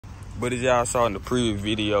But as y'all saw in the previous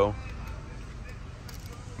video,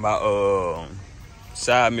 my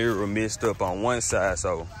side mirror messed up on one side,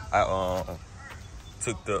 so I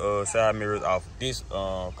took the side mirrors off this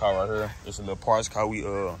car right here. It's a little parts car we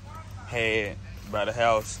had by the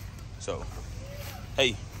house. So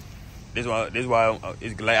hey, this why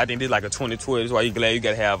it's glad. I think this is like a 2012. This is why you glad you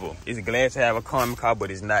gotta have a. It's glad to have a common car, but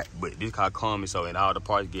it's not. But this car common, so in all the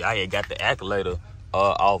parts, I had got the accolator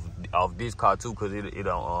off this car too, cause it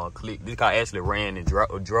don't click. This car actually ran and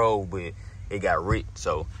drove, but it got wrecked.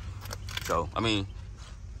 So I mean,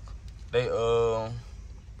 they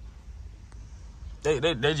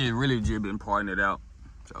just really just been parting it out.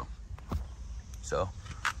 So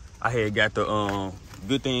I had got the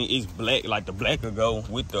good thing is black, like the black will go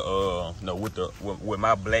with the with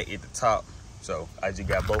my black at the top. So I just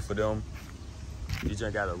got both of them. This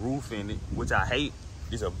just got a roof in it, which I hate.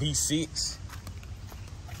 It's a V6.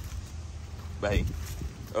 But hey,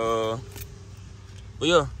 but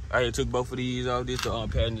yeah, I had took both of these off. This the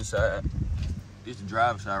passenger side. This the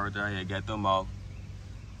driver's side right there. I had got them off.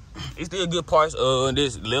 It's still good parts.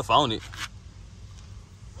 This left on it.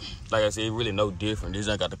 Like I said, it really no different. This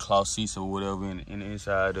ain't got the cloth seats or whatever in the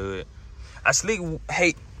inside of it. I slick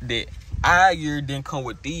hate that Iyer didn't come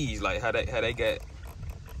with these. Like how they got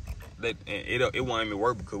that. It won't even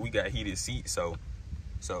work because we got heated seats. So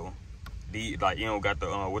the like you don't got the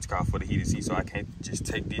what's called for the heated seat. So I can't just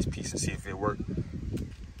take this piece and see if it work.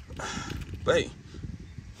 But hey,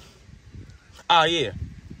 oh yeah.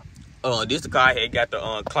 This the car I had got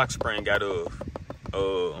the clock spring out of.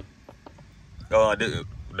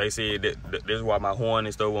 They said that this is why my horn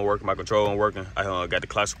and stuff wasn't working, my control wasn't working. I got the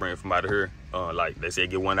clock spring from out of here. Like they said,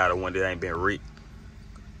 get one out of one that ain't been wrecked.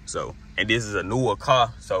 So, and this is a newer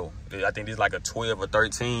car, so I think this is like a 12 or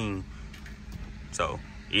 13. So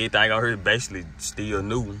everything on here is basically still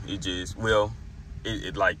new. It just, well,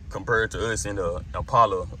 it like compared to us in the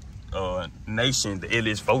Impala nation, the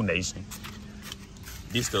LS4 nation.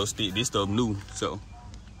 This stuff new. So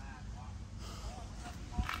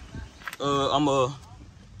I'ma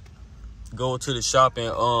go to the shop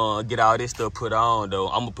and get all this stuff put on though.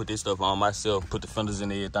 I'm gonna put this stuff on myself, put the fenders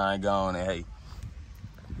and everything on, and hey,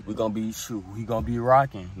 we gonna be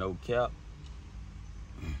rocking, no cap.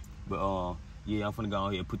 But yeah, I'm finna go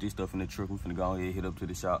ahead and put this stuff in the truck. We finna go ahead and hit up to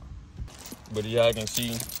the shop. But as y'all can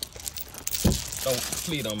see,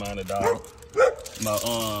 please don't mind the dog. My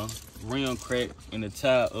rim crack in the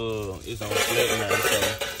tire it's on flat now, so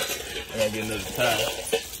I gotta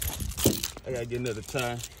get another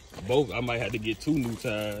tire. Both, I might have to get 2 new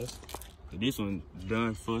tires. This one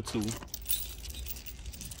done for 2.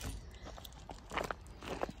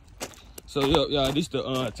 So y'all, this the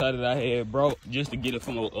tire that I had brought just to get it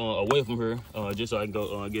from away from her, just so I can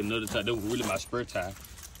go get another tire. That was really my spare tire.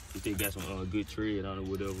 I think got some good tread on it,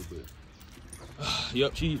 whatever. But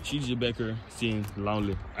yep, she's just back here seeing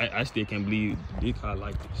lonely. I still can't believe this car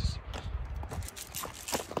like this.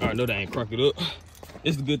 I know they ain't crank it up.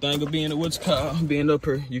 It's the good thing of being being up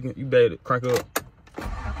here. You better crank up.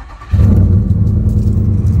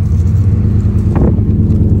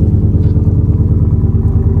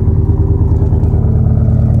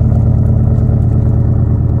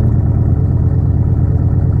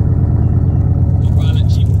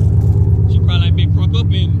 She probably ain't been cranked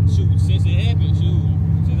up in since it happened.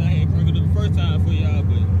 Since I had cranked it up the first time for y'all,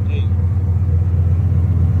 but hey.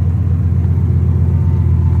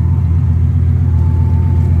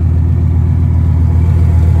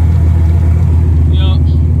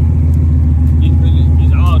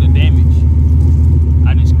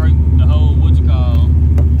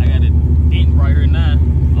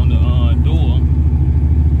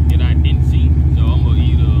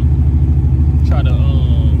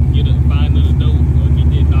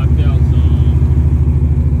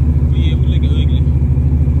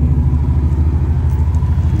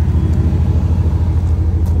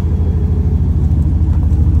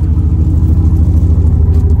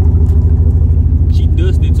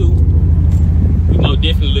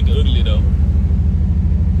 Definitely looking ugly though.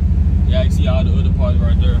 Yeah, you see all the other parts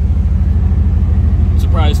right there.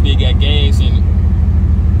 Surprised still got gas in it,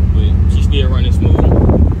 but she's still running smooth.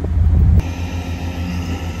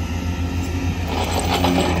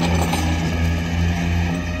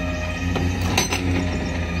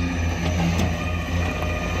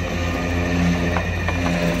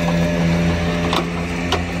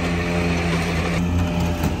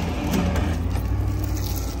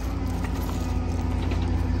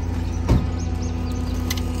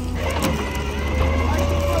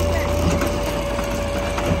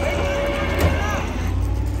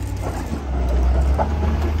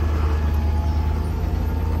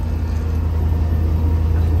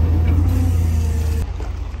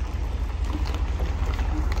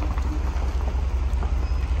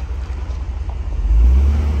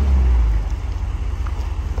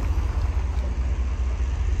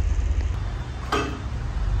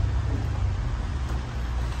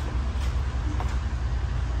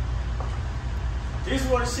 This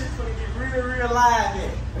one shit's gonna get real live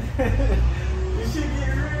at. This shit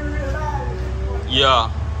get real live. Yeah.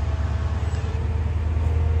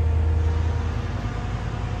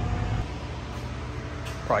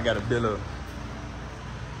 Probably got a bit of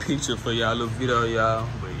picture for y'all, little video, y'all.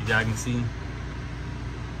 But y'all can see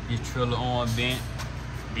this trailer arm bent,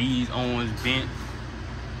 these arms bent.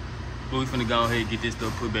 But we finna go ahead and get this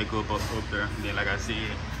stuff put back up there. And then, like I said,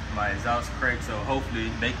 my exhaust cracked, so hopefully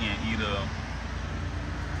they can either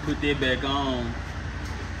put that back on,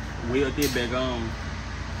 weld that back on.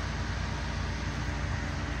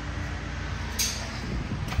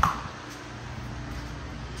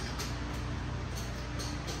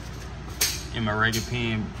 And my regular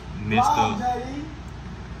pen messed up.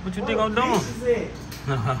 What you think I'm doing?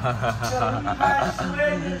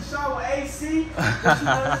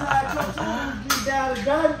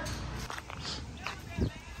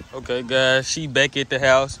 Okay, guys, she back at the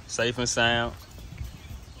house, safe and sound.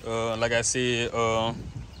 Like I said,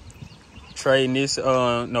 trading this,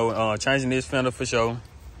 changing this fender for sure.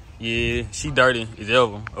 Yeah, she dirty as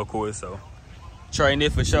ever, of course. So trading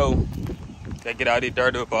it for sure. Gotta get all this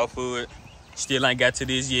dirt up off of it. Still ain't got to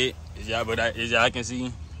this yet, but as y'all can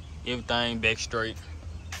see, everything back straight.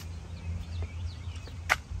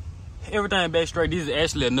 Everything back straight. This is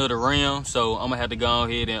actually another rim, so I'm gonna have to go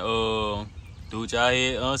ahead and do what y'all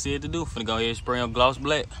had said to do. Finna go ahead and spray on gloss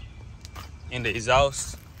black in the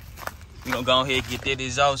exhaust. We gonna go ahead and get that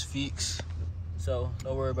exhaust fixed. So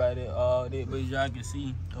don't worry about it. All that, but as y'all can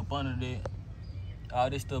see up under that, all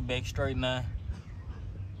this stuff back straight now.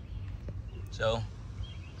 So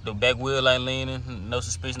the back wheel ain't leaning, no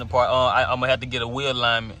suspension apart. I'm gonna have to get a wheel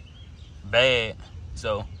alignment bad.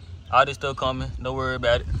 So all this stuff coming, don't worry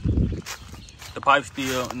about it. The pipe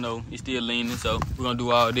still, it's still leaning, so we're gonna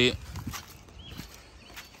do all that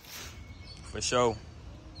for sure.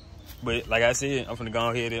 But like I said, I'm finna go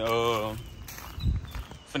ahead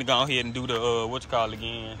and do the what you call it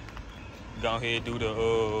again. Go ahead and do the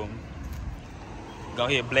go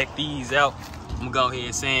ahead and black these out. I'm gonna go ahead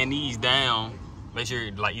and sand these down. Make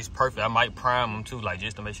sure like it's perfect. I might prime them too, like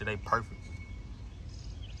just to make sure they perfect.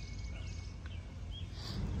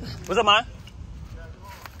 What's up, man?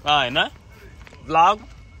 Alright, nah. Vlog.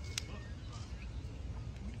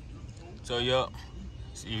 So yeah,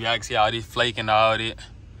 y'all can see all this flake and all that.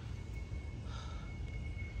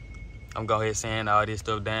 I'm gonna go ahead and sand all this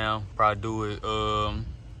stuff down. Probably do it when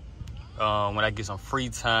I get some free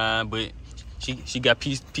time. But she got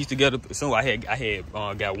pieced together soon. I had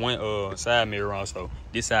got one side mirror on, so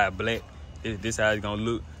this side black. This side is gonna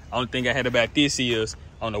look. Only thing I had about this is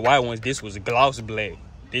on the white ones. This was gloss black.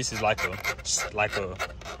 This is like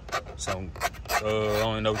some I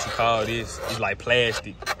don't know what you call this. It's like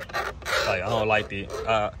plastic. Like I don't like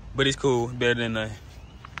that. But it's cool. Better than nothing.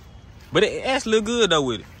 But it actually look good though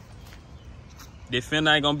with it. That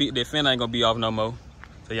fender ain't gonna be off no more.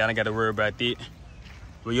 So y'all ain't gotta worry about that.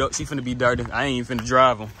 But yo, she finna be dirty. I ain't even finna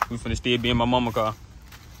drive them. We finna still be in my mama car.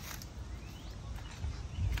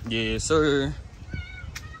 Yes, sir.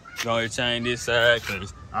 Go ahead and change this side,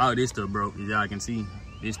 cause all this stuff broke. As y'all can see,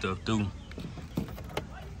 this stuff through.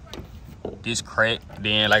 This crack.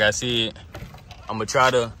 Then, like I said, I'm gonna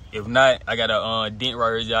try to. If not, I got a dent right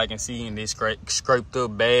here, as y'all can see, and this scraped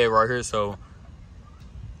up bad right here. So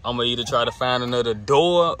I'm gonna either try to find another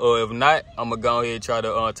door, or if not, I'm gonna go ahead and try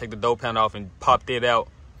to take the door panel off and pop that out.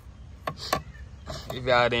 If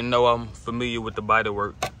y'all didn't know, I'm familiar with the biter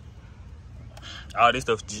work. All this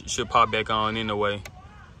stuff should pop back on anyway.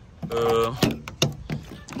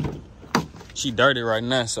 She dirty right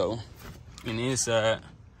now, so in the inside.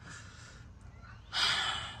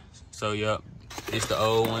 So yep, it's the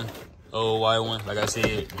old one, old white one. Like I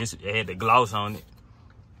said, this it had the gloss on it.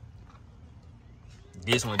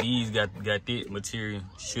 This one, these got that material.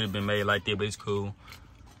 Should have been made like that, but it's cool.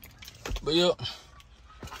 But yep,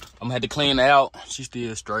 I'm gonna have to clean her out. She's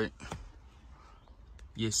still straight.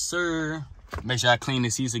 Yes, sir. Make sure I clean the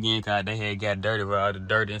seats again, cause they had got dirty with all the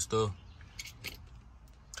dirt and stuff.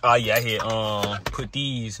 Oh yeah, I had took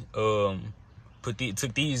these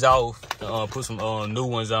off, put some new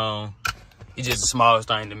ones on. It's just the smallest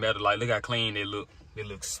thing in the metal. Like, look how clean they look. It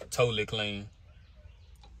looks totally clean.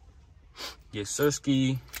 Yes,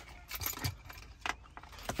 sirski.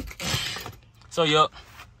 So, yup.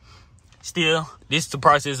 Still, this is the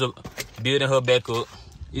process of building her back up.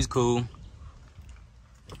 It's cool.